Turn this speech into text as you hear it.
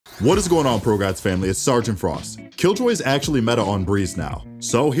What is going on, ProGuides family? It's Sergeant Frost. Killjoy is actually meta on Breeze now,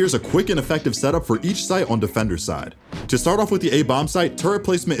 so here's a quick and effective setup for each site on Defender's side. To start off with the A-bomb site, turret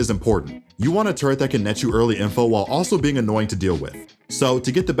placement is important. You want a turret that can net you early info while also being annoying to deal with. So,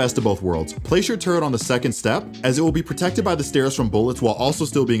 to get the best of both worlds, place your turret on the second step, as it will be protected by the stairs from bullets while also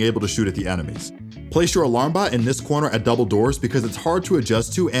still being able to shoot at the enemies. Place your alarm bot in this corner at double doors because it's hard to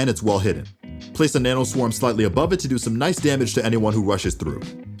adjust to and it's well hidden. Place a nano swarm slightly above it to do some nice damage to anyone who rushes through.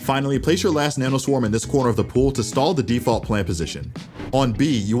 Finally, place your last nano swarm in this corner of the pool to stall the default plant position. On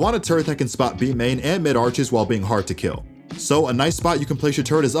B, you want a turret that can spot B main and mid arches while being hard to kill. So a nice spot you can place your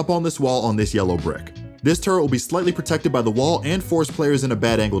turret is up on this wall on this yellow brick. This turret will be slightly protected by the wall and force players in a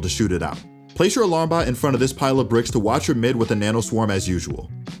bad angle to shoot it out. Place your alarm bot in front of this pile of bricks to watch your mid with a nano swarm as usual.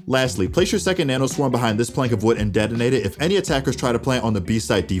 Lastly, place your second nano swarm behind this plank of wood and detonate it if any attackers try to plant on the B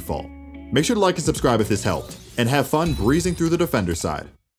site default. Make sure to like and subscribe if this helped, and have fun breezing through the defender side.